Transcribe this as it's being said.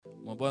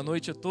Uma boa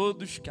noite a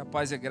todos, que a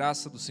paz e a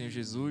graça do Senhor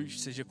Jesus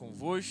seja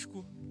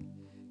convosco.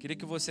 Queria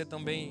que você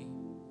também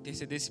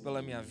intercedesse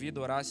pela minha vida,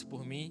 orasse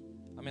por mim.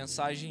 A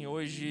mensagem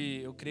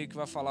hoje eu creio que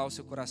vai falar ao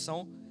seu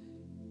coração.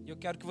 E eu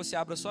quero que você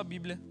abra a sua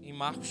Bíblia em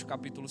Marcos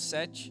capítulo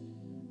 7,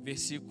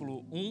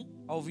 versículo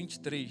 1 ao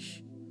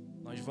 23.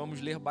 Nós vamos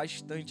ler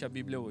bastante a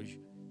Bíblia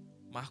hoje.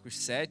 Marcos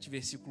 7,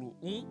 versículo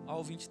 1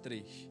 ao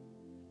 23.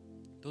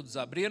 Todos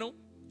abriram?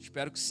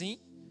 Espero que sim.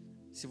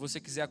 Se você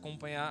quiser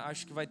acompanhar,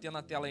 acho que vai ter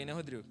na tela aí, né,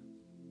 Rodrigo?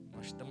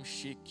 Nós estamos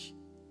chique.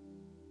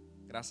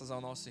 Graças ao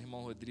nosso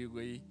irmão Rodrigo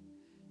aí,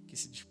 que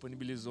se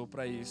disponibilizou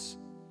para isso.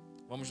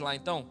 Vamos lá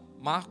então?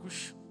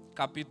 Marcos,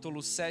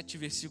 capítulo 7,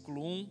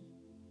 versículo 1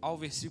 ao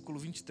versículo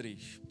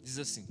 23. Diz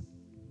assim: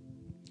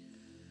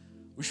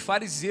 Os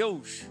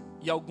fariseus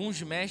e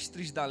alguns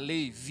mestres da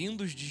lei,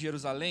 vindos de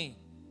Jerusalém,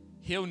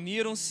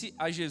 reuniram-se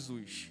a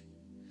Jesus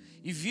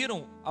e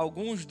viram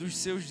alguns dos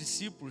seus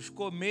discípulos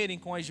comerem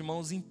com as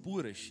mãos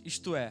impuras,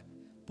 isto é,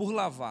 por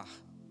lavar.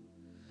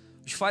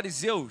 Os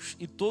fariseus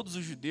e todos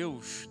os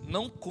judeus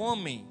não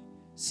comem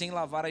sem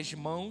lavar as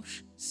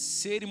mãos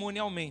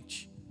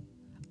cerimonialmente,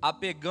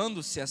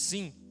 apegando-se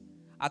assim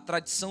à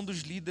tradição dos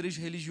líderes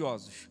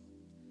religiosos.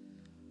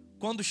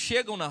 Quando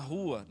chegam na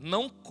rua,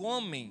 não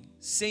comem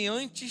sem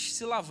antes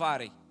se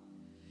lavarem,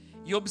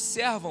 e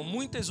observam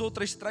muitas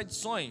outras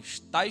tradições,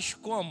 tais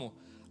como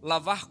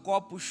lavar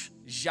copos,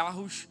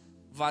 jarros,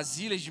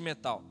 vasilhas de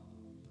metal.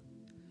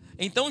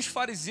 Então os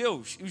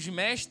fariseus e os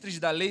mestres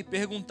da lei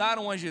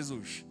perguntaram a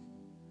Jesus: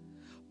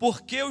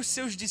 por que os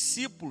seus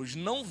discípulos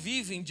não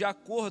vivem de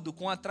acordo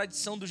com a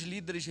tradição dos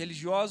líderes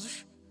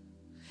religiosos,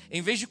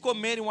 em vez de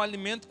comerem um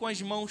alimento com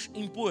as mãos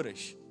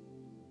impuras?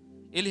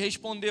 Ele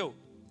respondeu: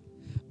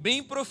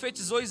 bem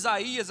profetizou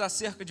Isaías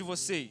acerca de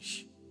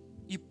vocês,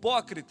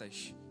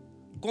 hipócritas,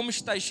 como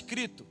está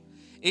escrito: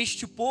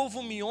 este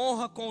povo me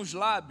honra com os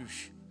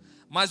lábios,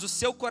 mas o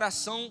seu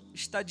coração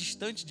está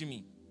distante de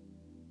mim.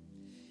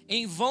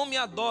 Em vão me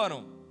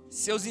adoram,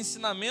 seus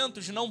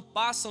ensinamentos não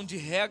passam de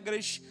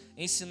regras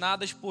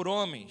ensinadas por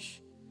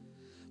homens.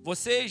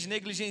 Vocês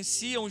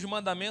negligenciam os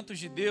mandamentos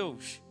de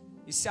Deus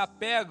e se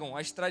apegam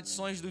às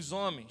tradições dos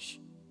homens.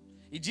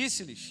 E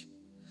disse-lhes: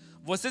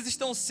 vocês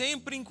estão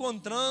sempre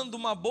encontrando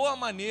uma boa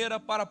maneira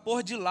para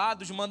pôr de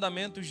lado os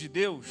mandamentos de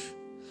Deus,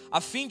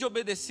 a fim de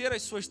obedecer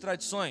às suas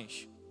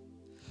tradições.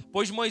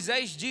 Pois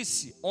Moisés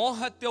disse: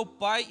 honra teu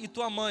pai e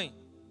tua mãe,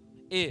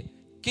 e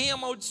quem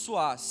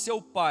amaldiçoar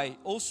seu pai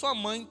ou sua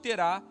mãe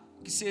terá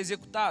que ser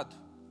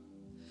executado.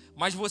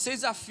 Mas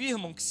vocês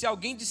afirmam que se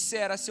alguém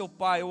disser a seu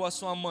pai ou a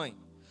sua mãe: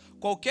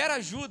 qualquer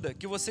ajuda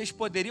que vocês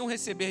poderiam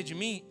receber de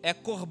mim é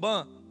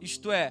corbã,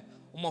 isto é,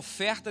 uma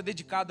oferta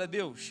dedicada a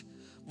Deus,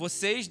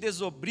 vocês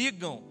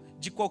desobrigam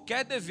de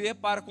qualquer dever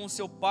para com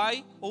seu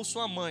pai ou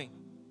sua mãe.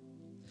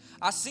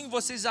 Assim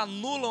vocês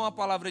anulam a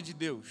palavra de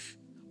Deus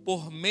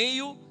por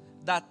meio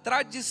da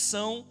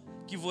tradição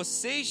que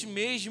vocês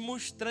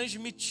mesmos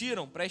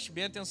transmitiram. Preste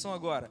bem atenção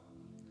agora.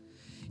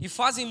 E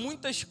fazem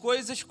muitas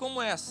coisas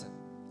como essa.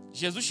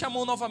 Jesus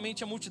chamou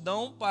novamente a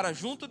multidão para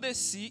junto de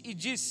si e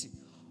disse: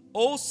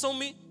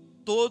 ouçam-me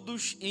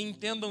todos e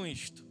entendam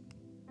isto.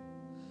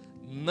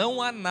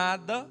 Não há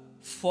nada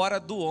fora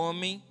do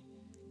homem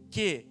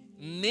que,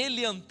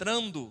 nele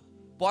entrando,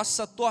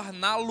 possa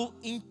torná-lo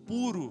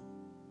impuro.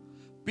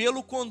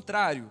 Pelo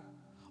contrário,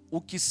 o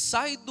que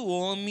sai do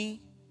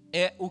homem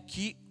é o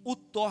que o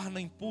torna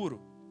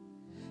impuro.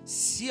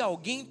 Se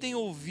alguém tem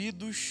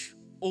ouvidos,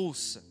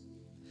 ouça.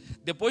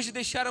 Depois de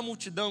deixar a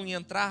multidão e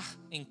entrar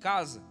em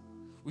casa,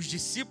 os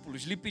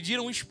discípulos lhe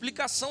pediram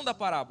explicação da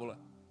parábola.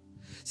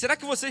 Será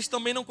que vocês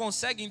também não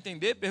conseguem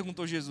entender?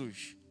 Perguntou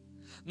Jesus.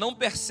 Não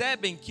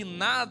percebem que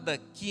nada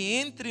que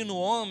entre no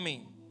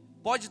homem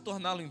pode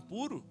torná-lo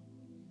impuro?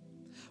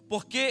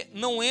 Porque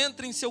não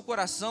entra em seu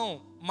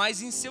coração,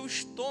 mas em seu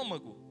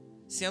estômago,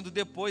 sendo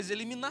depois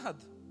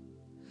eliminado.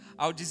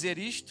 Ao dizer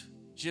isto,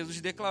 Jesus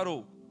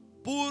declarou: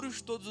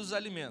 puros todos os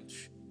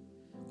alimentos.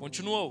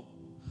 Continuou: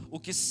 o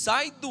que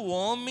sai do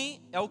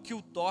homem é o que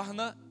o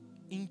torna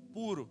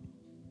impuro,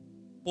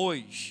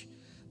 pois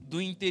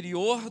do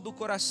interior do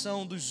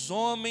coração dos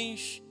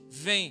homens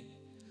vêm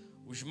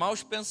os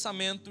maus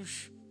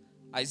pensamentos,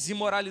 as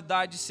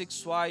imoralidades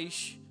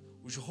sexuais,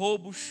 os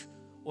roubos,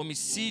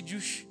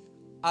 homicídios,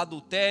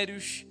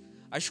 adultérios,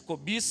 as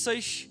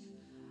cobiças,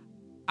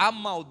 a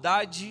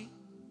maldade,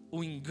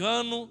 o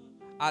engano,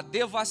 a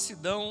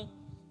devassidão,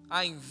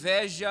 a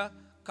inveja,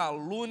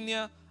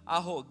 calúnia,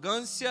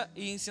 arrogância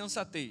e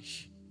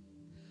insensatez.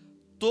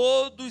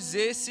 Todos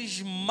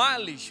esses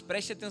males,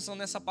 preste atenção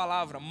nessa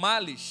palavra,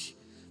 males,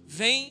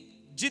 vêm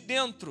de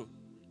dentro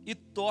e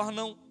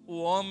tornam o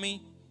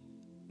homem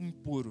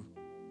impuro.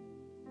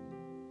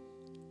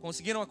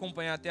 Conseguiram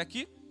acompanhar até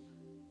aqui?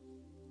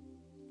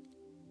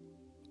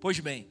 Pois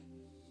bem,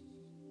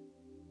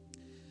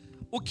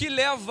 o que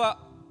leva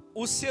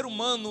o ser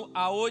humano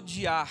a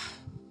odiar?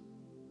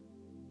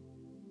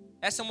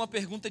 Essa é uma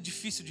pergunta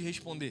difícil de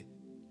responder.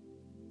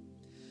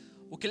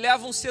 O que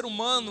leva um ser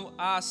humano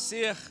a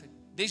ser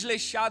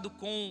desleixado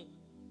com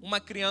uma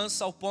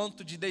criança ao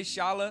ponto de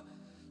deixá-la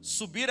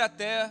subir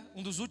até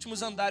um dos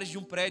últimos andares de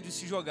um prédio e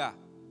se jogar.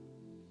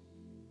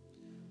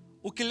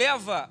 O que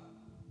leva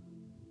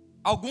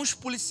alguns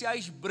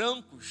policiais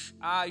brancos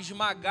a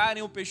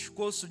esmagarem o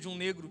pescoço de um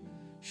negro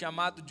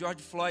chamado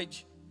George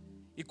Floyd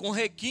e com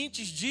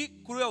requintes de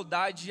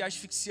crueldade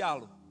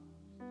asfixiá-lo.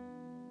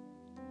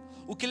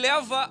 O que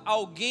leva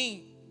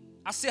alguém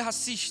a ser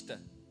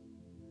racista,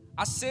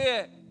 a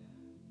ser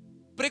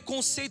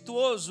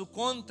preconceituoso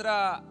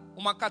contra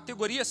uma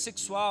categoria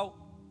sexual,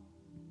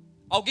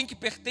 alguém que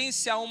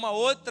pertence a uma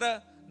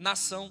outra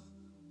nação.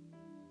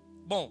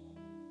 Bom,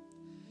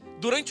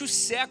 durante os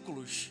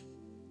séculos,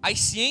 as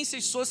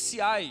ciências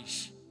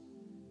sociais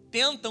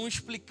tentam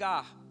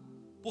explicar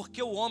por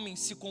que o homem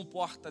se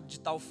comporta de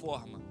tal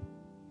forma.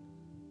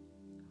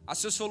 A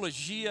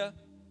sociologia,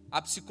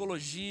 a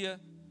psicologia,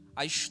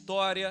 a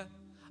história,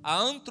 a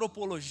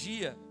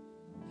antropologia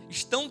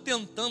estão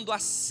tentando há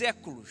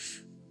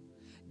séculos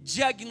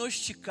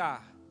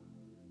diagnosticar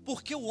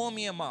por que o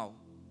homem é mau.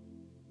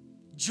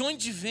 De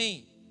onde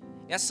vem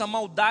essa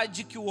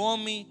maldade que o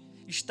homem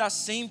está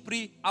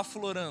sempre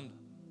aflorando?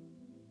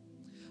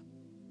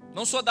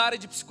 Não sou da área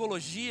de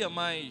psicologia,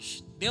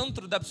 mas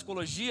dentro da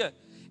psicologia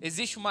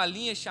existe uma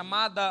linha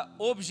chamada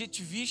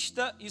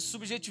objetivista e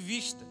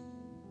subjetivista.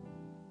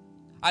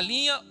 A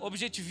linha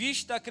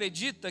objetivista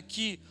acredita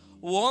que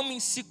o homem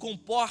se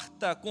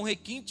comporta com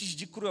requintes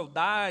de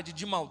crueldade,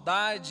 de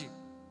maldade,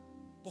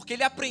 porque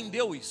ele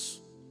aprendeu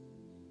isso,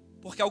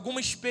 porque alguma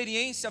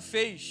experiência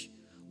fez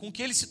com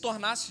que ele se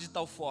tornasse de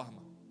tal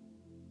forma.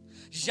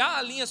 Já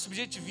a linha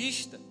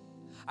subjetivista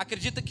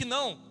acredita que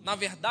não, na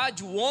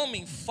verdade o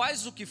homem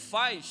faz o que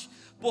faz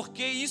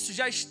porque isso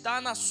já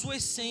está na sua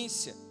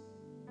essência.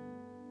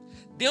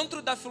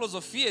 Dentro da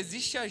filosofia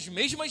existem as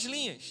mesmas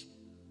linhas.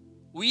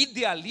 O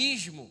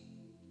idealismo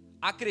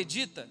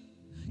acredita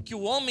que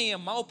o homem é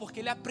mau porque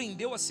ele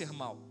aprendeu a ser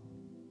mau.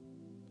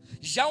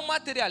 Já o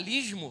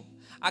materialismo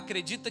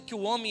acredita que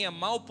o homem é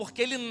mau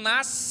porque ele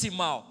nasce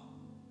mau.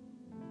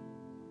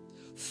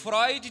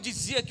 Freud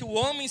dizia que o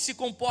homem se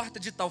comporta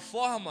de tal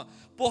forma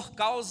por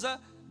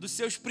causa dos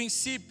seus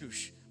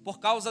princípios, por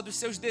causa dos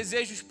seus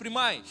desejos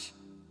primais.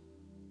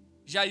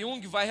 Já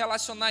Jung vai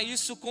relacionar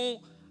isso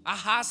com a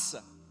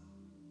raça.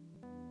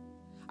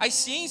 As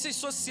ciências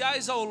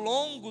sociais ao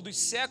longo dos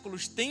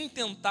séculos têm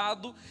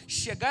tentado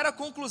chegar à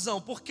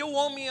conclusão: por que o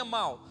homem é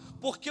mau?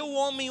 Por que o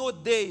homem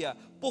odeia?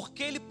 Por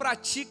que ele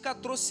pratica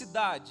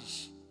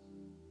atrocidades?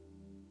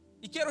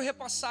 E quero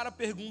repassar a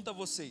pergunta a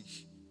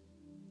vocês: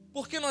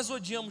 por que nós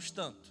odiamos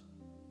tanto?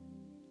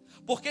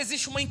 Porque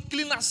existe uma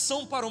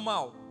inclinação para o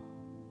mal.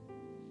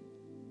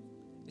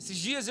 Esses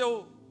dias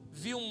eu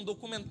vi um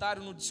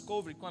documentário no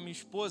Discovery com a minha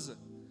esposa,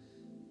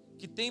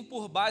 que tem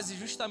por base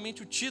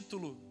justamente o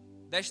título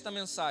desta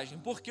mensagem: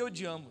 Por que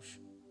odiamos?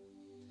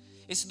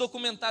 Esse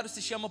documentário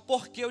se chama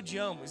Por que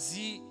odiamos?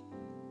 E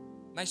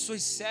nas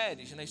suas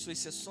séries, nas suas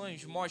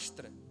sessões,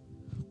 mostra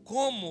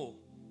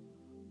como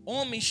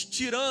homens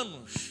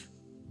tiranos,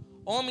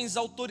 homens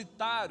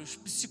autoritários,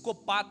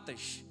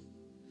 psicopatas,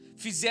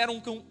 fizeram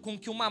com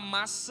que uma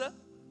massa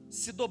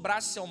se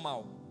dobrasse ao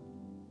mal.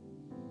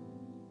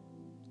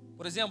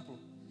 Por exemplo,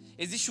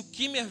 existe o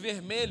Khmer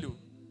Vermelho,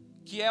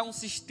 que é um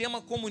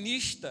sistema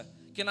comunista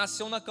que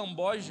nasceu na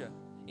Camboja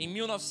em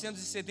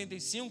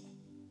 1975,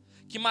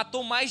 que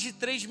matou mais de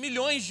 3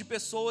 milhões de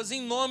pessoas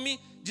em nome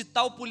de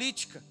tal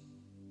política.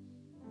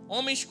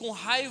 Homens com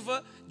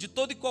raiva de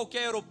todo e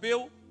qualquer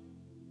europeu,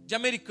 de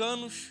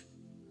americanos,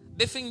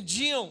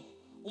 defendiam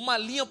uma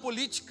linha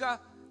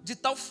política de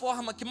tal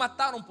forma que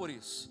mataram por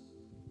isso.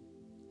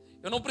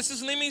 Eu não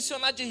preciso nem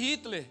mencionar de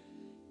Hitler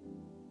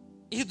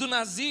e do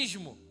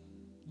nazismo,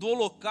 do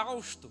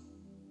Holocausto,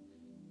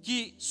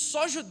 que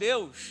só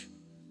judeus,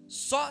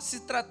 só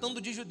se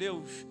tratando de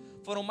judeus,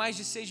 foram mais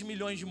de 6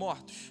 milhões de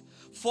mortos,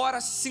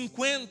 fora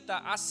 50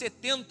 a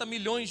 70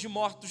 milhões de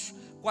mortos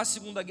com a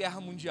Segunda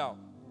Guerra Mundial.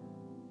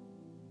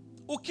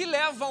 O que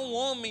leva um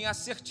homem a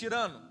ser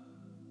tirano?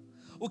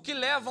 O que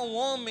leva um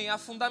homem a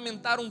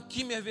fundamentar um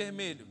Khmer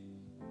Vermelho?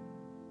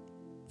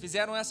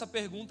 Fizeram essa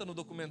pergunta no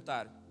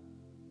documentário.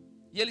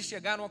 E eles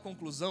chegaram à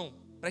conclusão,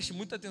 preste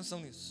muita atenção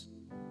nisso,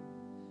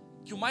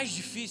 que o mais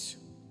difícil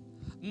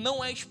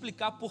não é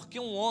explicar por que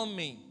um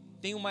homem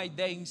tem uma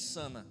ideia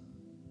insana,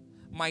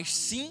 mas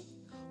sim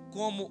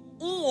como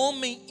um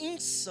homem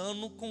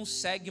insano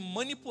consegue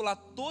manipular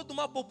toda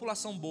uma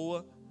população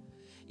boa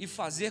e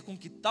fazer com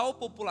que tal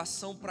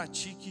população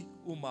pratique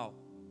o mal.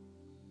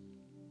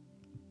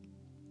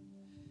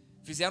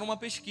 Fizeram uma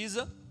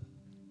pesquisa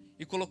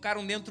e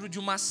colocaram dentro de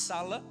uma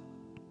sala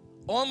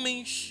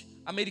homens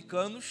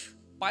americanos,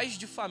 pais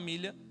de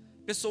família,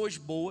 pessoas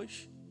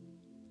boas,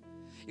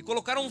 e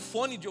colocaram um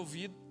fone de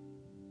ouvido,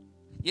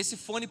 e esse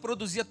fone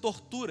produzia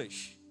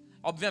torturas.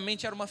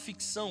 Obviamente era uma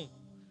ficção,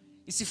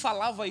 e se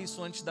falava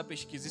isso antes da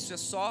pesquisa: isso é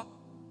só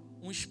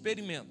um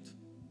experimento.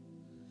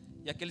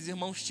 E aqueles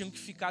irmãos tinham que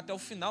ficar até o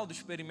final do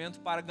experimento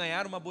para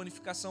ganhar uma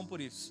bonificação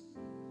por isso.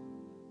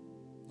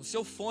 No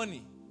seu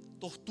fone,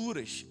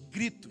 torturas,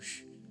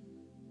 gritos.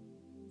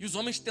 E os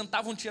homens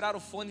tentavam tirar o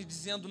fone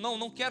dizendo: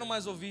 não quero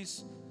mais ouvir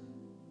isso.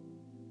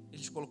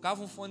 Eles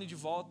colocavam o fone de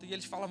volta e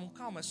eles falavam: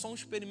 calma, é só um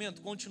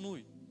experimento,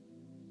 continue.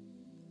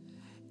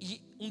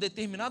 E um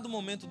determinado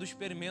momento do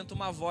experimento,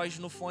 uma voz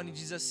no fone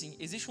diz assim: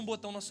 existe um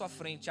botão na sua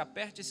frente,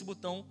 aperte esse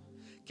botão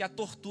que a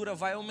tortura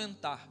vai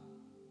aumentar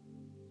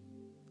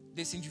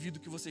desse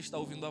indivíduo que você está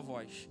ouvindo a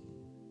voz.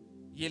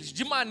 E eles: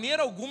 de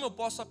maneira alguma eu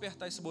posso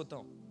apertar esse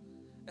botão.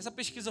 Essa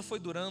pesquisa foi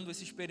durando,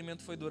 esse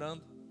experimento foi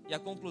durando, e a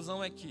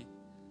conclusão é que,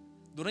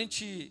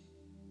 durante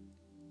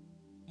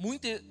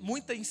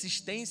muita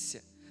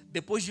insistência,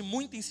 depois de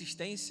muita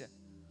insistência,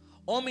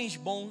 homens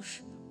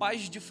bons,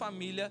 pais de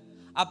família,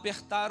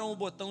 apertaram o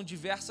botão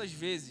diversas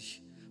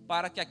vezes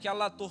para que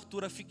aquela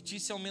tortura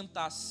fictícia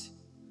aumentasse,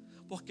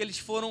 porque eles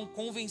foram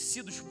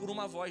convencidos por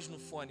uma voz no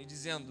fone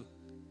dizendo: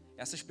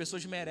 essas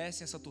pessoas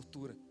merecem essa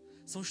tortura,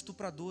 são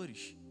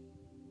estupradores,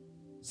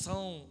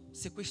 são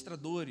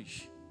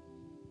sequestradores,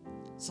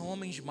 são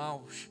homens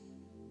maus,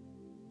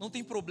 não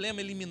tem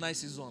problema eliminar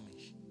esses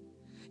homens.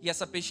 E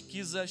essa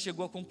pesquisa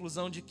chegou à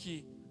conclusão de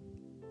que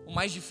o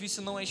mais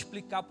difícil não é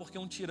explicar porque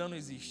um tirano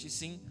existe, e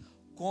sim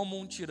como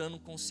um tirano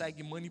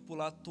consegue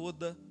manipular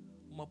toda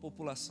uma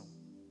população.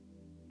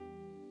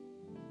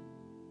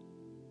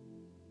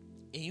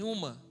 Em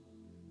uma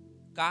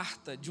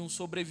carta de um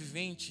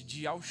sobrevivente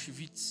de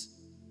Auschwitz,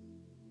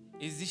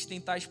 existem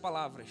tais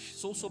palavras: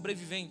 sou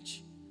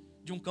sobrevivente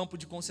de um campo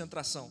de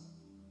concentração.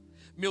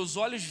 Meus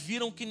olhos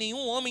viram o que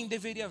nenhum homem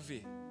deveria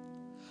ver.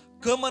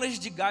 Câmaras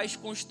de gás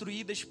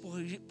construídas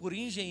por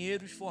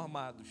engenheiros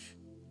formados.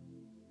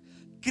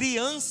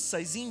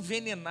 Crianças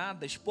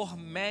envenenadas por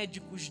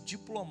médicos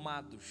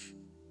diplomados.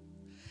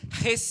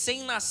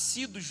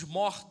 Recém-nascidos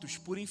mortos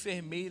por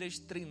enfermeiras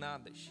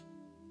treinadas.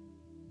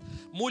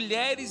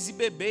 Mulheres e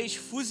bebês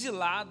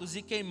fuzilados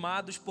e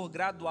queimados por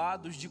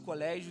graduados de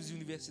colégios e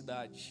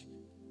universidades.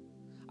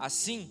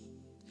 Assim,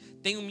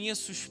 tenho minhas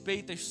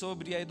suspeitas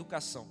sobre a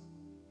educação.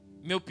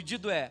 Meu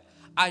pedido é: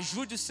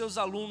 ajude os seus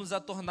alunos a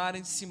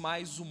tornarem-se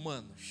mais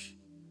humanos.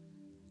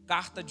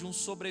 Carta de um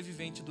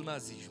sobrevivente do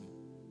nazismo.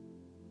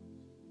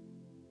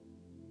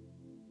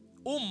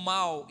 O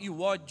mal e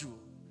o ódio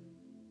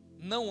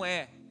não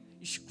é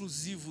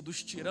exclusivo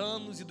dos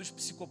tiranos e dos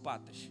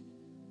psicopatas.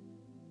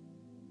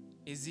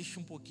 Existe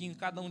um pouquinho em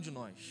cada um de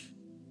nós.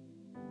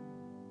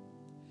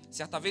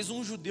 Certa vez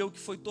um judeu que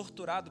foi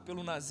torturado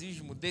pelo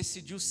nazismo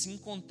decidiu se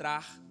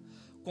encontrar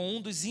com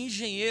um dos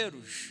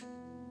engenheiros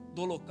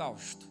do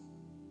Holocausto.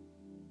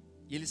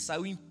 E ele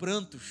saiu em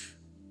prantos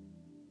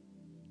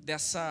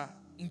dessa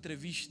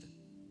entrevista,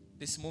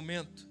 desse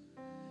momento.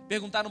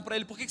 Perguntaram para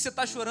ele: por que você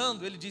está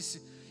chorando? Ele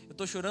disse: eu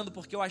estou chorando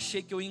porque eu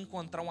achei que eu ia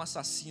encontrar um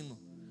assassino,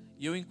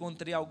 e eu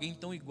encontrei alguém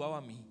tão igual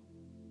a mim.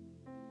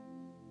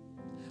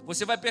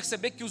 Você vai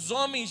perceber que os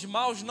homens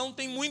maus não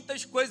têm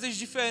muitas coisas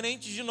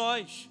diferentes de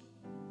nós.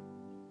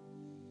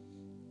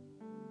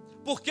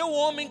 Por que o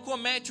homem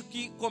comete o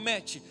que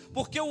comete?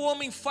 Por que o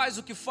homem faz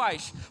o que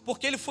faz?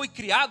 Porque ele foi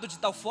criado de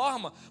tal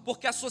forma?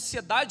 Porque a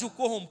sociedade o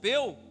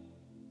corrompeu?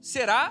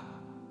 Será?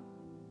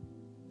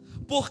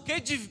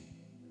 Porque de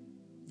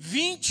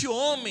 20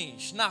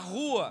 homens na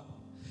rua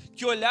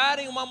que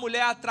olharem uma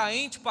mulher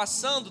atraente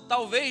passando,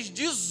 talvez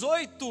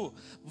 18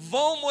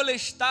 vão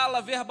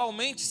molestá-la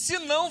verbalmente, se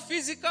não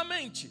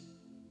fisicamente.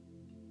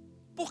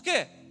 Por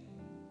quê?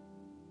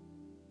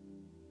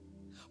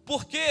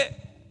 Porque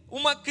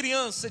uma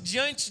criança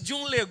diante de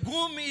um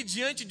legume e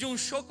diante de um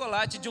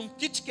chocolate, de um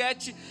Kit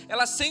Kat,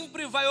 ela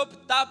sempre vai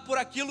optar por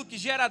aquilo que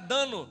gera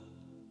dano.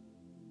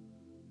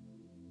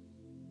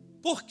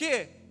 Por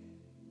quê?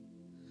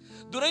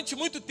 Durante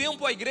muito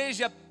tempo a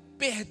igreja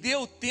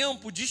perdeu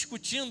tempo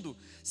discutindo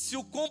se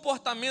o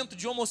comportamento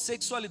de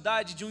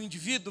homossexualidade de um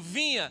indivíduo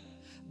vinha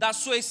da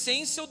sua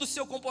essência ou do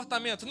seu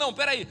comportamento. Não,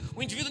 peraí,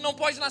 o indivíduo não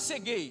pode nascer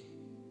gay.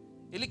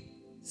 Ele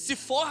se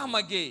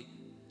forma gay.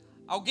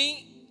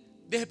 Alguém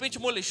de repente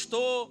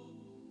molestou,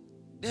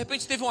 de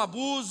repente teve um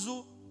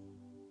abuso.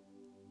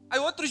 Aí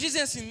outros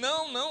dizem assim: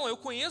 não, eu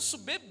conheço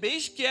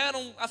bebês que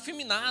eram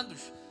afeminados.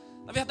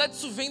 Na verdade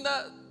isso vem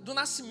do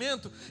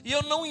nascimento. E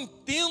eu não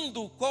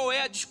entendo qual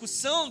é a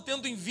discussão,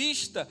 tendo em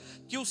vista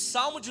que o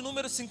Salmo de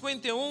número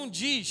 51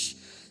 diz: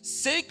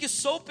 sei que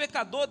sou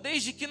pecador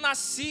desde que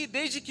nasci,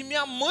 desde que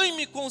minha mãe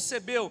me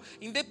concebeu.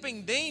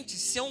 Independente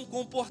se é um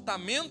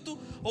comportamento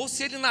ou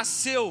se ele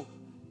nasceu,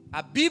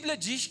 a Bíblia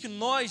diz que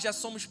nós já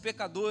somos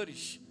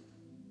pecadores.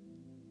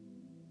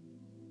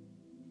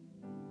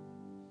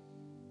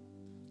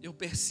 Eu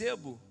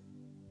percebo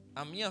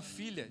a minha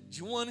filha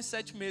de 1 ano e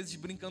 7 meses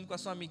brincando com a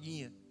sua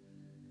amiguinha.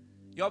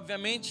 E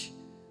obviamente,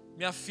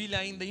 minha filha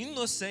ainda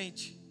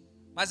inocente,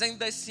 mas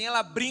ainda assim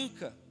ela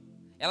briga,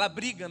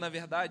 na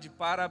verdade,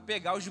 para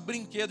pegar os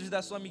brinquedos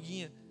da sua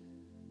amiguinha.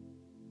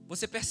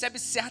 Você percebe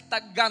certa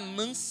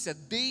ganância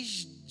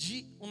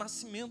desde o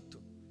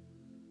nascimento.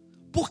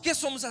 Por que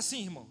somos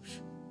assim,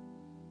 irmãos?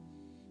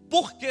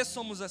 Por que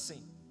somos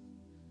assim?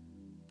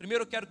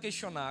 Primeiro eu quero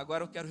questionar,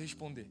 agora eu quero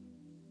responder.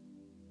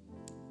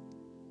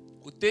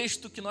 O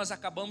texto que nós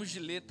acabamos de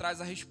ler traz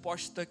a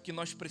resposta que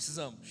nós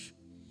precisamos.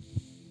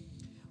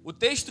 O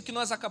texto que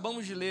nós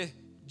acabamos de ler,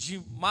 de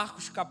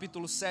Marcos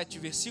capítulo 7,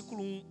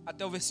 versículo 1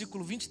 até o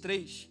versículo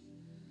 23,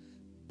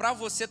 para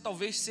você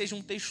talvez seja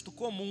um texto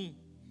comum,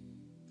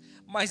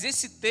 mas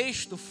esse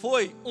texto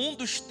foi um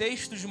dos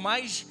textos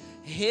mais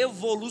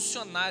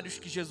revolucionários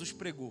que Jesus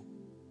pregou.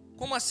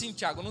 Como assim,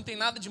 Tiago? Não tem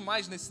nada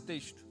demais nesse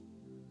texto.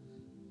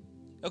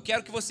 Eu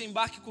quero que você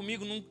embarque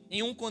comigo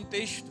em um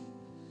contexto,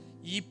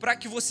 e para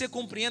que você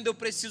compreenda, eu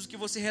preciso que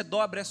você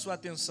redobre a sua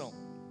atenção.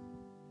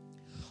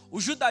 O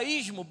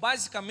judaísmo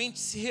basicamente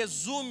se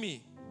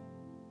resume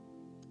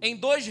em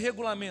 2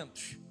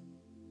 regulamentos: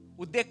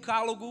 o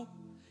decálogo,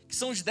 que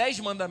são os 10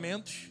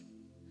 mandamentos,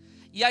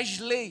 e as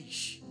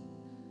leis.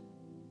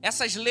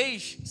 Essas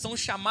leis são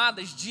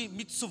chamadas de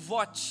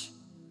mitzvot,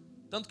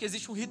 tanto que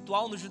existe um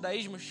ritual no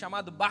judaísmo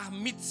chamado bar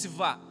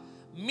mitzvah.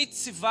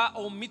 Mitzvah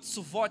ou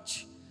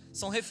mitzvot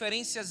são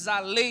referências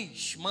a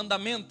leis,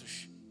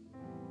 mandamentos.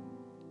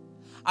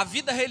 A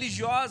vida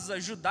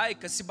religiosa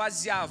judaica se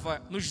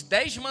baseava nos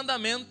 10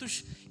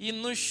 mandamentos e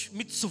nos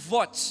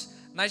mitzvot,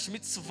 nas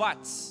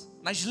mitzvahs,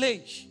 nas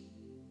leis,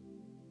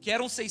 que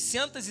eram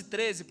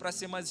 613 para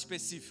ser mais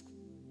específico.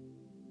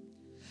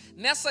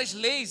 Nessas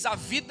leis, a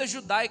vida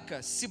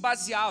judaica se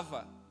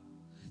baseava,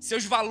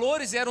 seus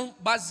valores eram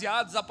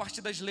baseados a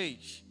partir das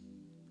leis.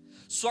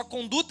 Sua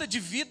conduta de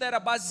vida era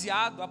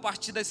baseado a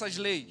partir dessas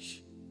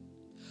leis.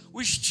 O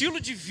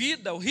estilo de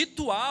vida, o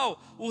ritual,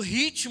 o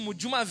ritmo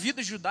de uma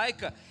vida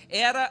judaica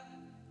era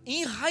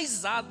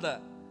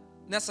enraizada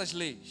nessas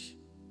leis.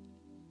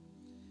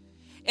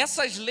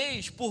 Essas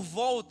leis, por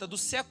volta do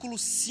século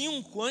V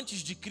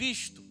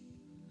a.C.,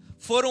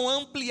 foram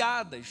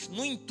ampliadas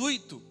no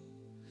intuito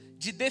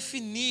de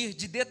definir,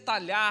 de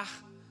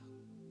detalhar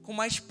com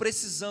mais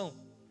precisão.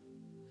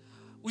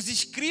 Os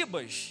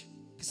escribas,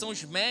 que são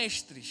os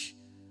mestres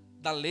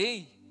da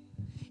lei,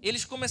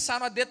 eles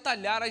começaram a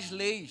detalhar as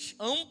leis,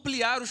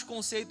 ampliar os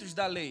conceitos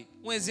da lei.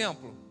 Um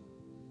exemplo: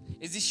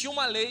 existia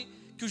uma lei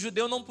que o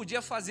judeu não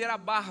podia fazer a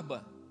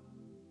barba.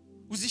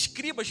 Os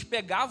escribas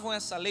pegavam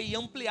essa lei e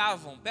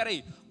ampliavam.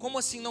 Peraí, como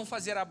assim não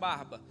fazer a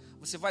barba?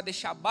 Você vai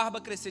deixar a barba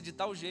crescer de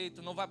tal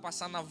jeito, não vai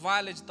passar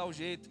navalha de tal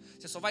jeito,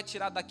 você só vai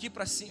tirar daqui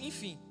para cima,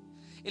 enfim.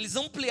 Eles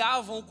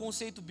ampliavam o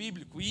conceito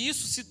bíblico e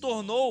isso se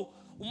tornou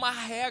uma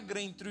regra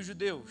entre os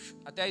judeus.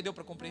 Até aí deu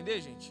para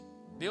compreender, gente?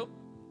 Deu?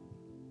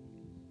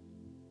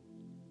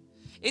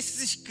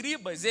 Esses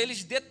escribas,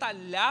 eles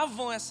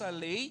detalhavam essa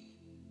lei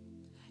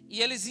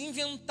e eles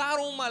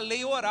inventaram uma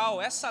lei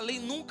oral. Essa lei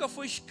nunca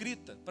foi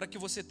escrita, para que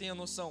você tenha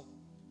noção.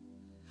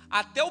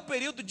 Até o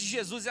período de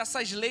Jesus,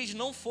 essas leis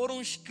não foram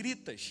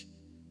escritas.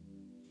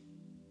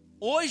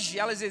 Hoje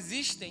elas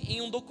existem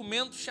em um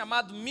documento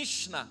chamado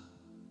Mishnah.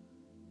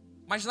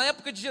 Mas na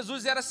época de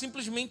Jesus era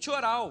simplesmente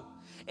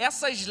oral.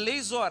 Essas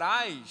leis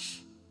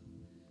orais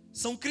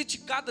são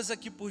criticadas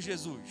aqui por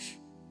Jesus.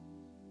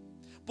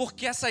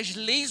 Porque essas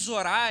leis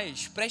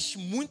orais, preste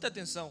muita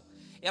atenção,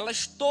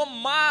 elas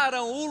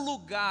tomaram o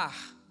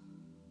lugar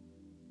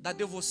da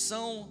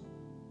devoção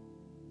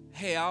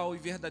real e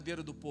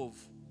verdadeira do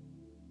povo.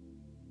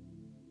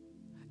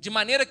 De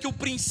maneira que o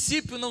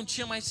princípio não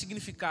tinha mais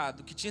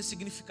significado, o que tinha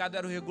significado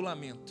era o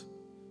regulamento.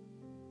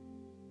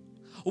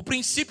 O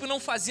princípio não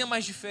fazia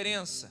mais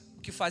diferença,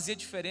 o que fazia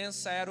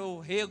diferença era o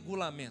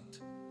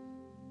regulamento.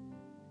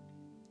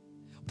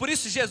 Por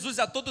isso Jesus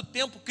a todo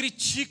tempo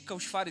critica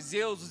os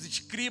fariseus, os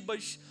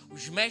escribas,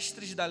 os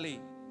mestres da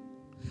lei,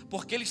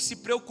 porque eles se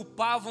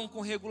preocupavam com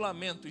o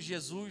regulamento e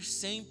Jesus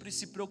sempre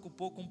se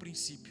preocupou com o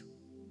princípio.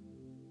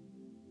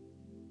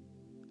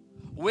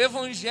 O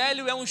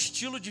evangelho é um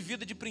estilo de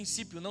vida de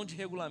princípio, não de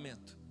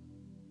regulamento.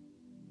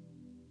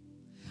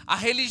 A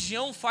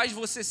religião faz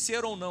você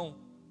ser ou não,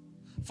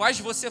 faz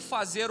você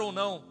fazer ou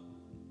não.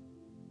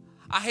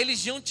 A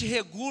religião te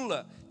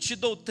regula, te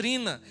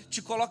doutrina,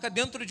 te coloca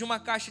dentro de uma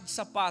caixa de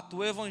sapato.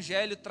 O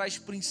evangelho traz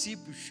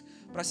princípios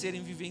para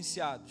serem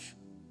vivenciados.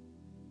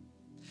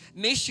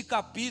 Neste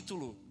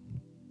capítulo,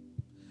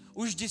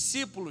 os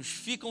discípulos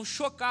ficam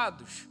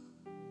chocados,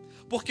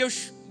 porque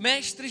os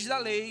mestres da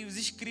lei, os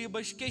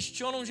escribas,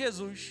 questionam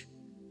Jesus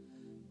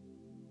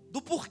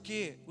do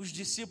porquê os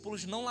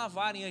discípulos não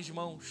lavarem as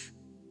mãos.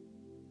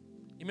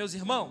 E meus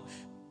irmãos,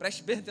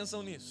 preste bem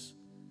atenção nisso.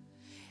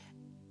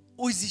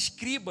 Os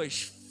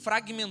escribas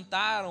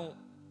fragmentaram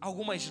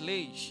algumas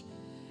leis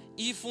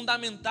e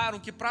fundamentaram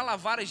que para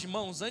lavar as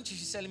mãos antes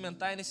de se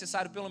alimentar é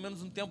necessário pelo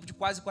menos um tempo de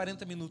quase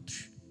 40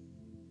 minutos.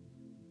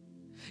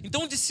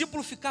 Então o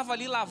discípulo ficava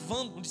ali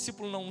lavando,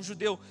 um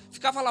judeu,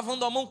 ficava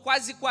lavando a mão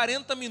quase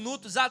 40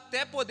 minutos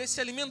até poder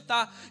se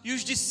alimentar. E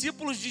os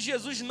discípulos de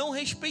Jesus não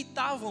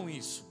respeitavam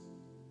isso.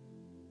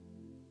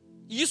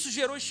 E isso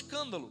gerou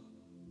escândalo.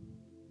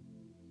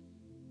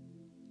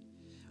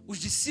 Os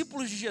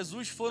discípulos de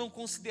Jesus foram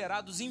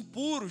considerados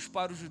impuros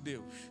para os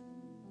judeus.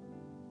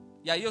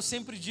 E aí eu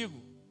sempre digo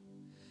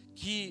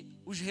que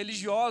os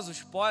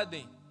religiosos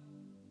podem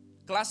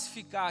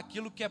classificar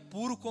aquilo que é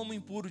puro como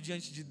impuro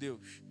diante de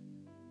Deus.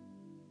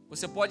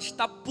 Você pode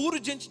estar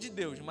puro diante de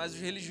Deus, mas os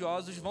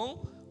religiosos vão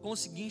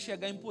conseguir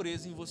enxergar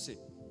impureza em você.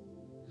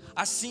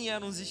 Assim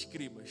eram os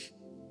escribas.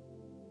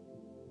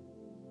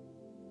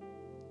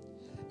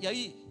 E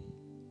aí,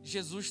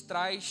 Jesus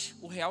traz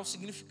o real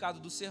significado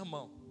do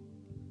sermão.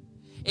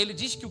 Ele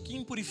diz que o que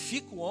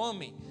impurifica o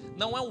homem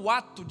não é o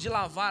ato de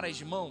lavar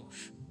as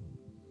mãos,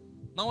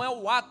 não é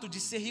o ato de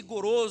ser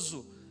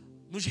rigoroso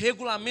nos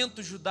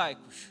regulamentos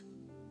judaicos,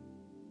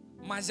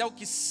 mas é o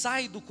que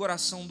sai do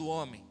coração do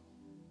homem.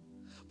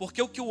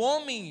 Porque o que o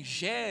homem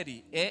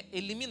ingere é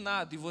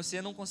eliminado, e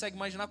você não consegue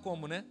imaginar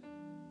como, né?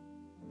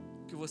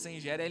 O que você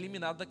ingere é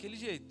eliminado daquele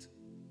jeito.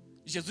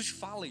 Jesus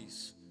fala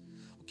isso.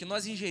 O que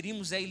nós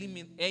ingerimos é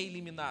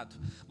eliminado,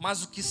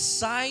 mas o que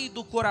sai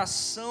do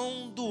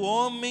coração do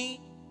homem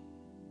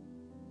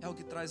é o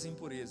que traz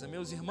impureza.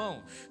 Meus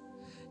irmãos,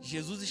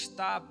 Jesus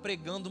está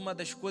pregando uma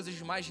das coisas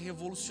mais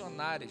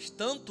revolucionárias.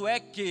 Tanto é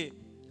que,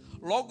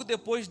 logo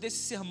depois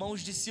desse sermão,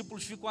 os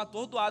discípulos ficam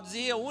atordoados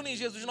e reúnem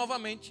Jesus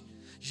novamente.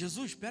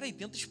 Jesus, espera aí,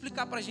 tenta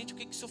explicar para a gente o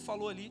que o Senhor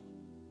falou ali.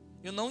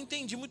 Eu não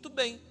entendi muito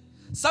bem.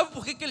 Sabe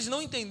por que eles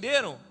não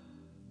entenderam?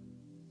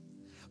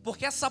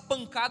 Porque essa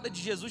pancada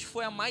de Jesus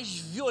foi a mais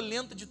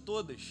violenta de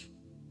todas.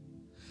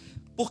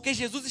 Porque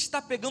Jesus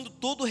está pegando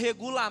todo o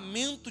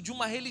regulamento de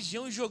uma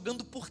religião e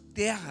jogando por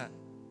terra.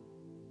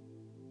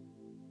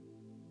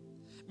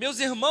 Meus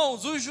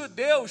irmãos, os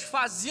judeus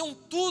faziam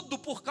tudo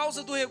por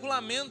causa do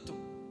regulamento.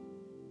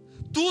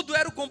 Tudo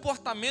era o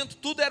comportamento,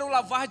 tudo era o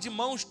lavar de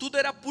mãos, tudo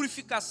era a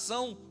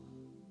purificação.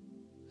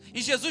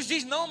 E Jesus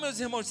diz: não, meus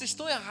irmãos, vocês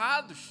estão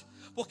errados.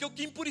 Porque o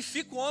que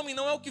impurifica o homem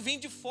não é o que vem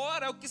de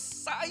fora, é o que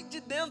sai de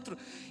dentro.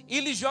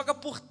 Ele joga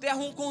por terra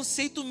um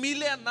conceito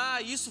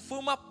milenar. E isso foi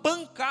uma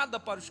pancada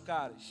para os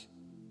caras.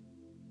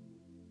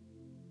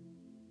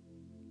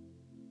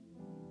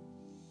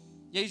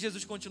 E aí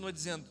Jesus continua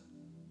dizendo: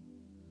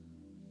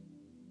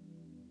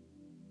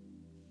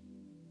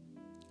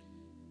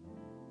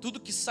 tudo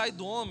que sai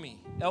do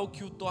homem é o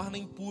que o torna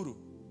impuro.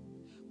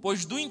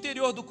 Pois do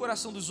interior do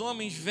coração dos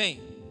homens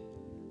vem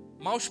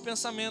maus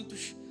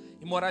pensamentos,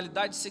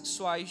 imoralidades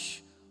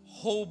sexuais,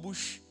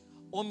 roubos,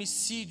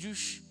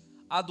 homicídios,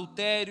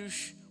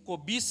 adultérios,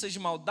 cobiças,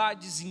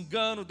 maldades,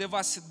 engano,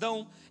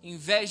 devassidão,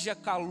 inveja,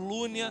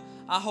 calúnia,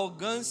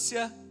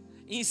 arrogância,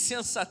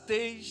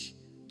 insensatez,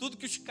 tudo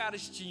que os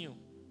caras tinham.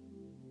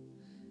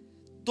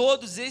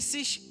 Todos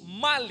esses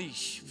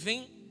males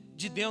vêm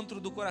de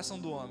dentro do coração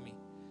do homem.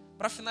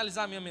 Para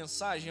finalizar a minha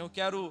mensagem, eu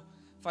quero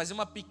fazer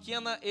uma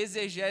pequena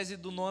exegese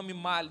do nome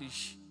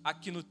males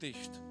aqui no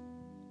texto.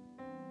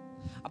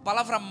 A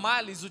palavra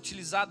males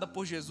utilizada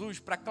por Jesus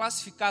para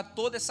classificar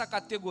toda essa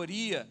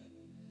categoria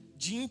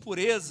de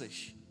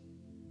impurezas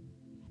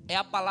é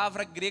a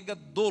palavra grega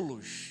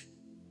dolos.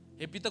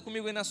 Repita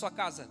comigo aí na sua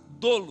casa: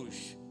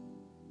 dolos.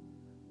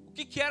 O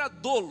que era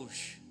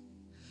dolos?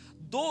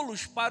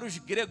 Dolos para os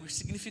gregos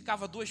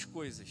significava duas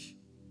coisas.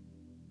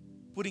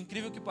 Por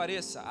incrível que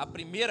pareça, a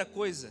primeira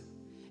coisa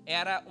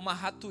era uma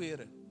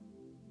ratoeira.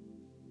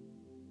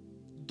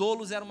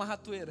 Dolos era uma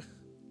ratoeira.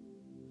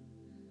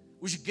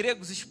 Os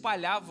gregos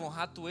espalhavam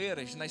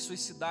ratoeiras nas suas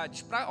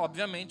cidades para,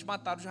 obviamente,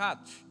 matar os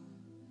ratos.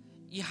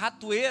 E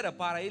ratoeira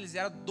para eles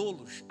era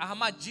dolos,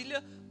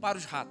 armadilha para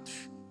os ratos.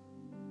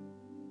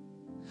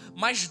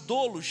 Mas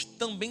dolos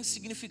também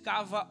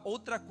significava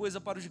outra coisa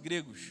para os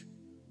gregos.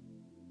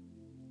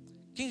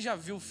 Quem já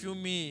viu o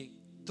filme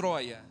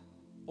Troia?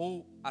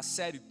 Ou a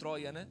série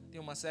Troia, né?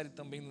 Tem uma série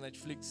também no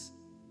Netflix.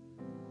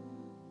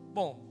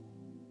 Bom,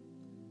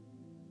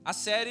 a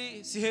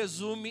série se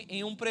resume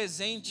em um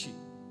presente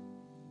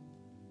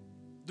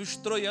dos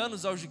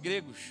troianos aos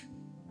gregos,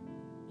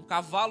 um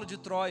cavalo de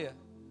Troia,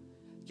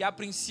 que a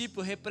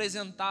princípio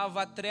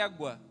representava a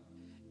trégua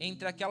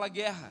entre aquela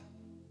guerra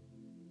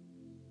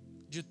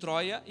de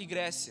Troia e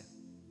Grécia.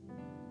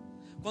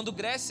 Quando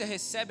Grécia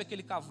recebe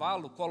aquele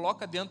cavalo,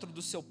 coloca dentro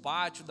do seu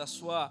pátio,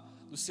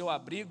 do seu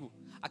abrigo,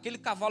 aquele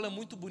cavalo é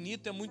muito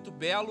bonito, é muito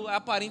belo,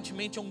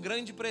 aparentemente é um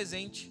grande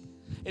presente.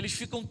 Eles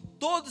ficam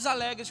todos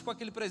alegres com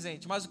aquele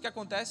presente, mas o que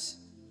acontece?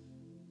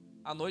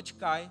 A noite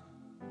cai,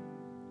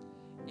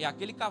 e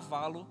aquele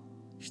cavalo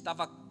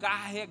estava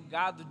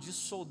carregado de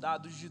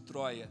soldados de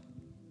Troia.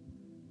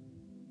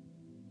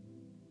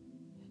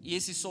 E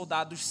esses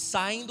soldados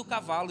saem do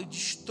cavalo e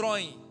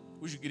destroem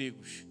os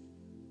gregos.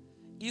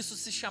 Isso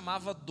se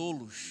chamava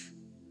dolos,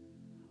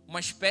 uma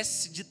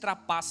espécie de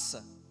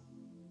trapaça.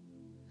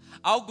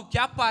 Algo que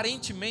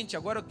aparentemente,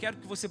 agora eu quero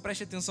que você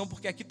preste atenção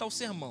porque aqui está o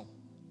sermão.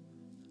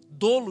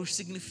 Dolos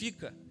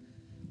significa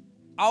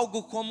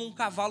algo como um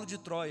cavalo de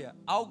Troia,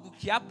 algo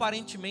que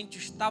aparentemente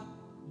está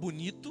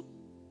bonito,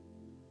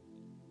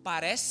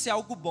 parece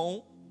algo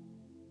bom,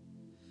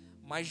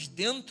 mas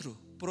dentro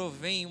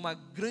provém uma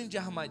grande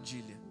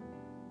armadilha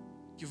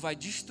que vai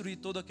destruir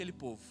todo aquele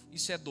povo.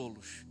 Isso é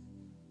dolos,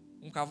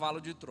 um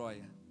cavalo de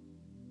Troia.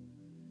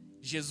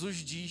 Jesus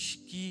diz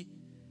que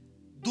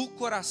do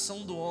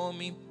coração do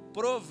homem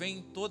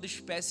provém toda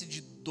espécie de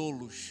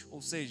dolos,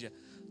 ou seja,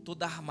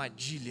 toda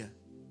armadilha.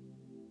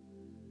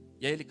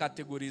 E aí ele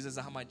categoriza as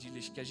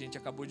armadilhas que a gente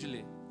acabou de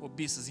ler: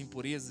 cobiças,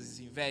 impurezas,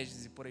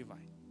 invejas e por aí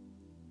vai.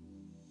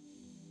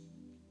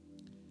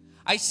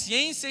 As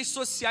ciências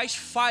sociais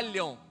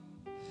falham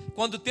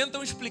quando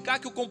tentam explicar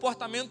que o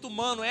comportamento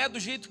humano é do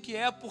jeito que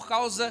é por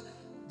causa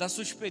da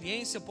sua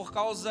experiência, por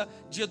causa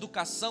de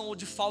educação ou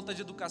de falta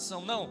de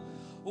educação. Não,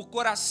 O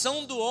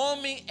coração do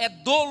homem é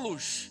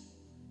dolos.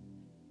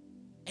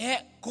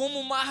 É como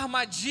uma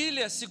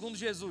armadilha, segundo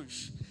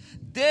Jesus.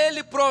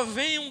 Dele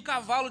provém um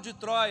cavalo de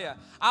Troia.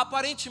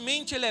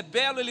 Aparentemente ele é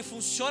belo, ele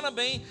funciona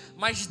bem,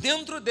 mas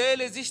dentro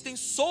dele existem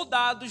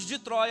soldados de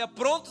Troia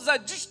prontos a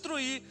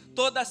destruir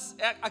toda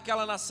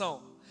aquela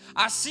nação.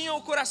 Assim é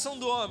o coração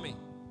do homem.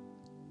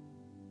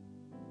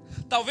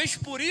 Talvez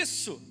por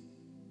isso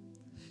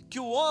que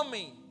o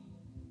homem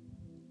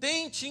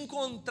tente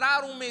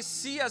encontrar um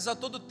Messias a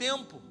todo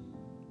tempo,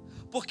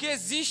 porque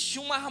existe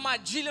uma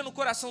armadilha no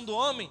coração do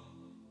homem,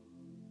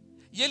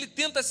 e ele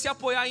tenta se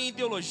apoiar em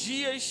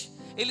ideologias,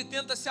 ele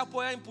tenta se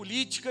apoiar em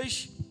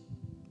políticas.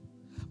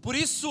 Por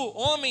isso,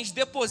 homens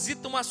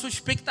depositam a sua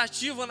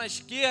expectativa na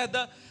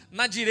esquerda,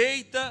 na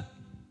direita,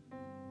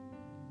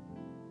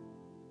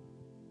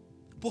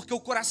 porque o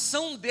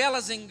coração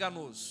delas é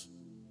enganoso.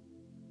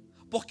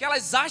 Porque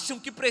elas acham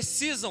que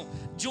precisam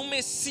de um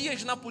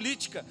Messias na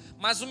política,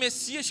 mas o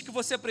Messias que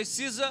você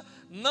precisa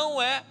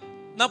não é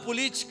na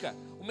política.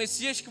 O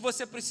Messias que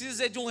você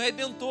precisa é de um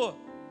Redentor.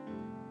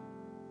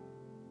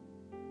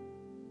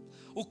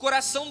 O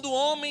coração do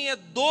homem é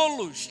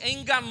dolos, é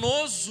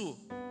enganoso.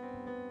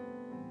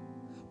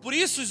 Por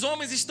isso os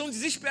homens estão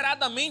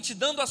desesperadamente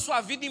dando a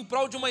sua vida em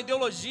prol de uma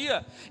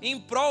ideologia, em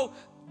prol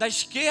da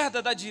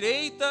esquerda, da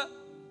direita.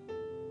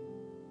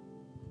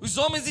 Os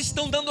homens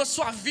estão dando a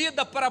sua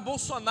vida para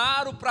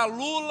Bolsonaro, para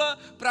Lula,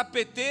 para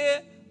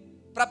PT,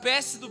 para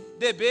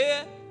PSDB.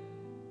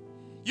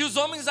 E os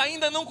homens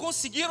ainda não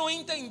conseguiram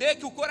entender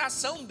que o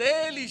coração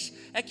deles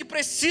é que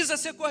precisa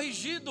ser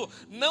corrigido,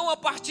 não a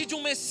partir de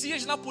um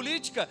Messias na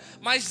política,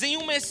 mas em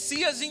um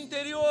Messias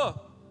interior,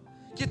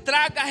 que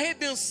traga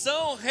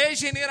redenção,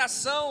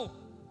 regeneração,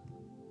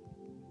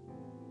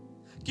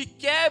 que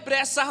quebre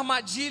essa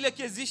armadilha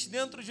que existe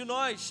dentro de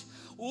nós.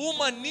 O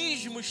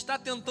humanismo está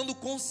tentando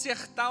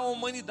consertar a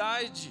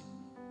humanidade.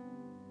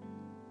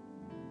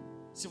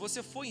 Se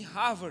você for em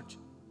Harvard,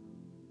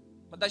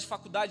 uma das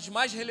faculdades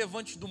mais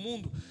relevantes do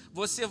mundo,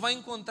 você vai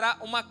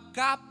encontrar uma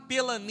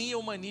capelania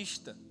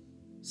humanista.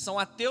 São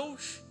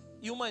ateus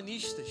e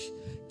humanistas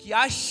que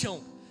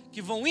acham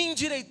que vão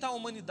endireitar a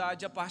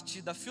humanidade a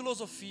partir da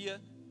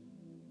filosofia,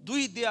 do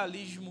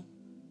idealismo,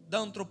 da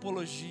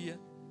antropologia,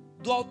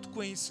 do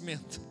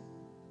autoconhecimento.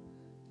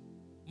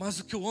 Mas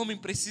o que o homem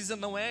precisa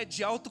não é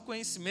de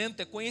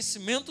autoconhecimento, é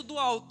conhecimento do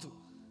alto.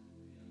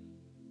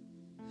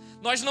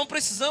 Nós não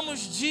precisamos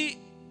de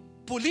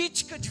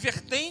política, de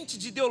vertente,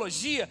 de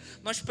ideologia,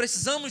 nós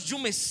precisamos de um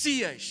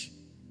Messias.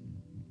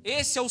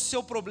 Esse é o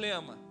seu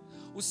problema.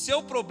 O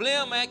seu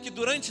problema é que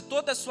durante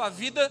toda a sua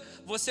vida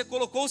você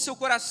colocou o seu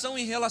coração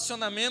em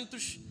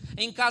relacionamentos,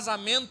 em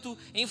casamento,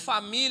 em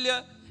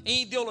família,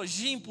 em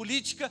ideologia, em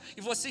política,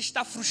 e você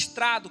está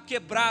frustrado,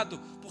 quebrado,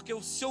 porque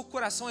o seu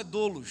coração é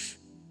dolos.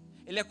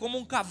 Ele é como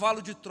um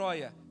cavalo de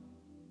Troia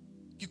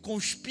que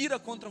conspira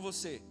contra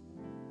você.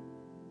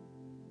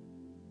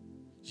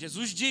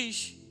 Jesus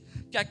diz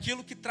que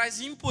aquilo que traz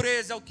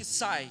impureza é o que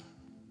sai,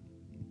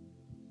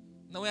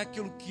 não é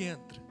aquilo que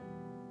entra.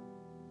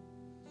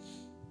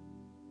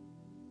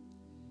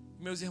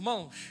 Meus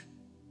irmãos,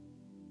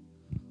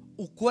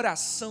 o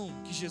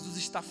coração que Jesus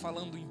está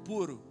falando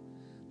impuro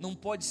não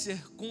pode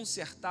ser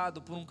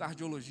consertado por um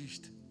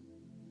cardiologista.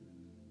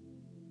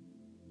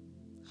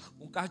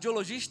 Um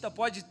cardiologista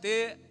pode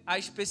ter a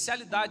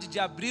especialidade de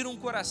abrir um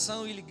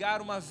coração e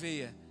ligar uma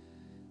veia,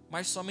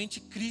 mas somente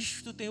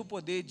Cristo tem o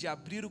poder de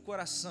abrir o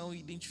coração e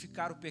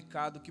identificar o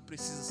pecado que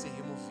precisa ser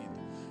removido.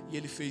 E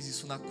Ele fez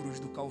isso na cruz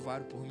do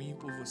Calvário por mim e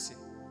por você.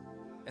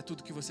 É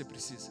tudo que você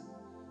precisa.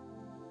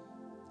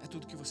 É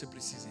tudo que você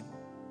precisa,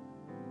 irmão.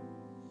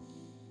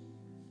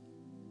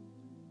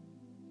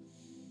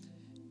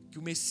 Que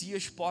o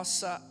Messias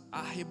possa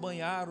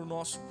arrebanhar o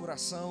nosso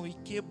coração e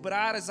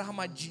quebrar as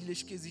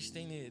armadilhas que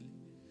existem nele.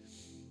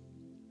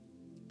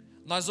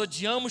 Nós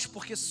odiamos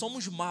porque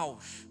somos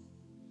maus.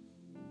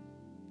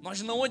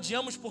 Nós não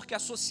odiamos porque a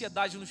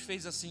sociedade nos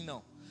fez assim,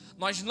 não.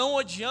 Nós não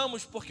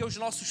odiamos porque os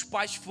nossos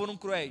pais foram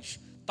cruéis.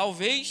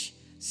 Talvez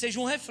seja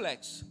um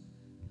reflexo.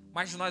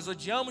 Mas nós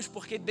odiamos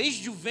porque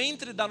desde o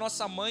ventre da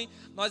nossa mãe,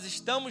 nós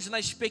estamos na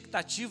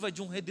expectativa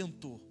de um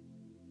Redentor.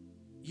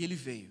 E Ele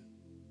veio.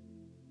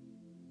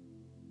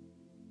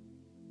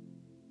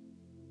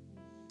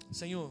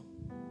 Senhor,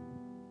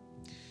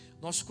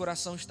 nosso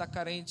coração está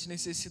carente,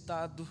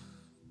 necessitado,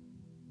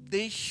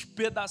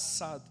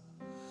 despedaçado.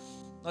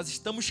 Nós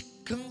estamos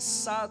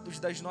cansados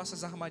das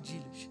nossas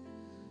armadilhas.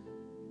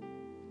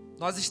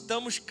 Nós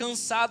estamos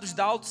cansados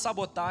da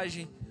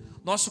autossabotagem.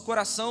 Nosso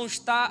coração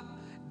está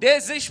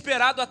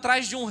desesperado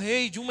atrás de um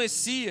rei, de um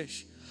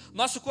Messias.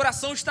 Nosso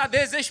coração está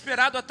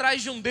desesperado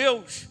atrás de um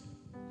Deus.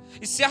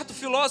 E certo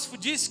filósofo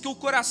disse que o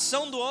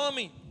coração do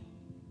homem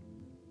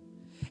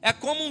é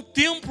como um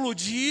templo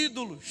de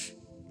ídolos.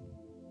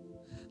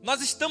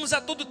 Nós estamos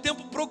a todo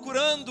tempo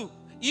procurando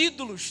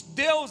ídolos,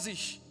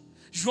 deuses.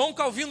 João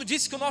Calvino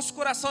disse que o nosso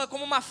coração é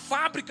como uma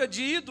fábrica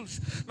de ídolos.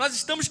 Nós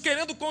estamos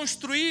querendo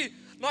construir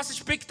nossa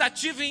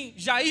expectativa em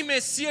Jair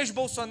Messias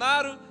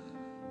Bolsonaro,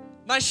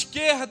 na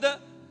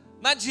esquerda,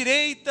 na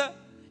direita,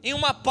 em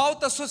uma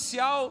pauta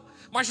social,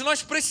 mas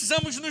nós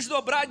precisamos nos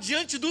dobrar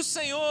diante do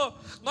Senhor,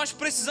 nós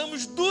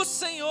precisamos do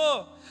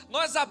Senhor,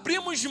 nós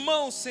abrimos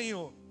mão,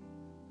 Senhor,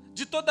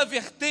 de toda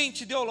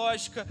vertente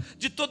ideológica,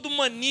 de todo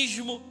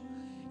humanismo,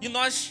 e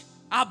nós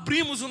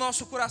abrimos o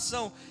nosso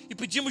coração e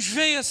pedimos: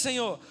 venha,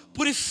 Senhor,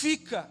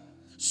 purifica.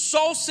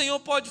 Só o Senhor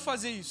pode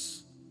fazer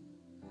isso.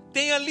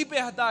 Tenha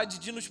liberdade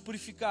de nos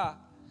purificar,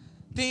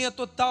 tenha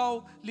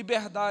total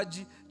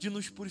liberdade de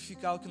nos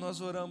purificar, o que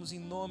nós oramos em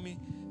nome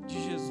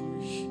de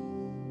Jesus.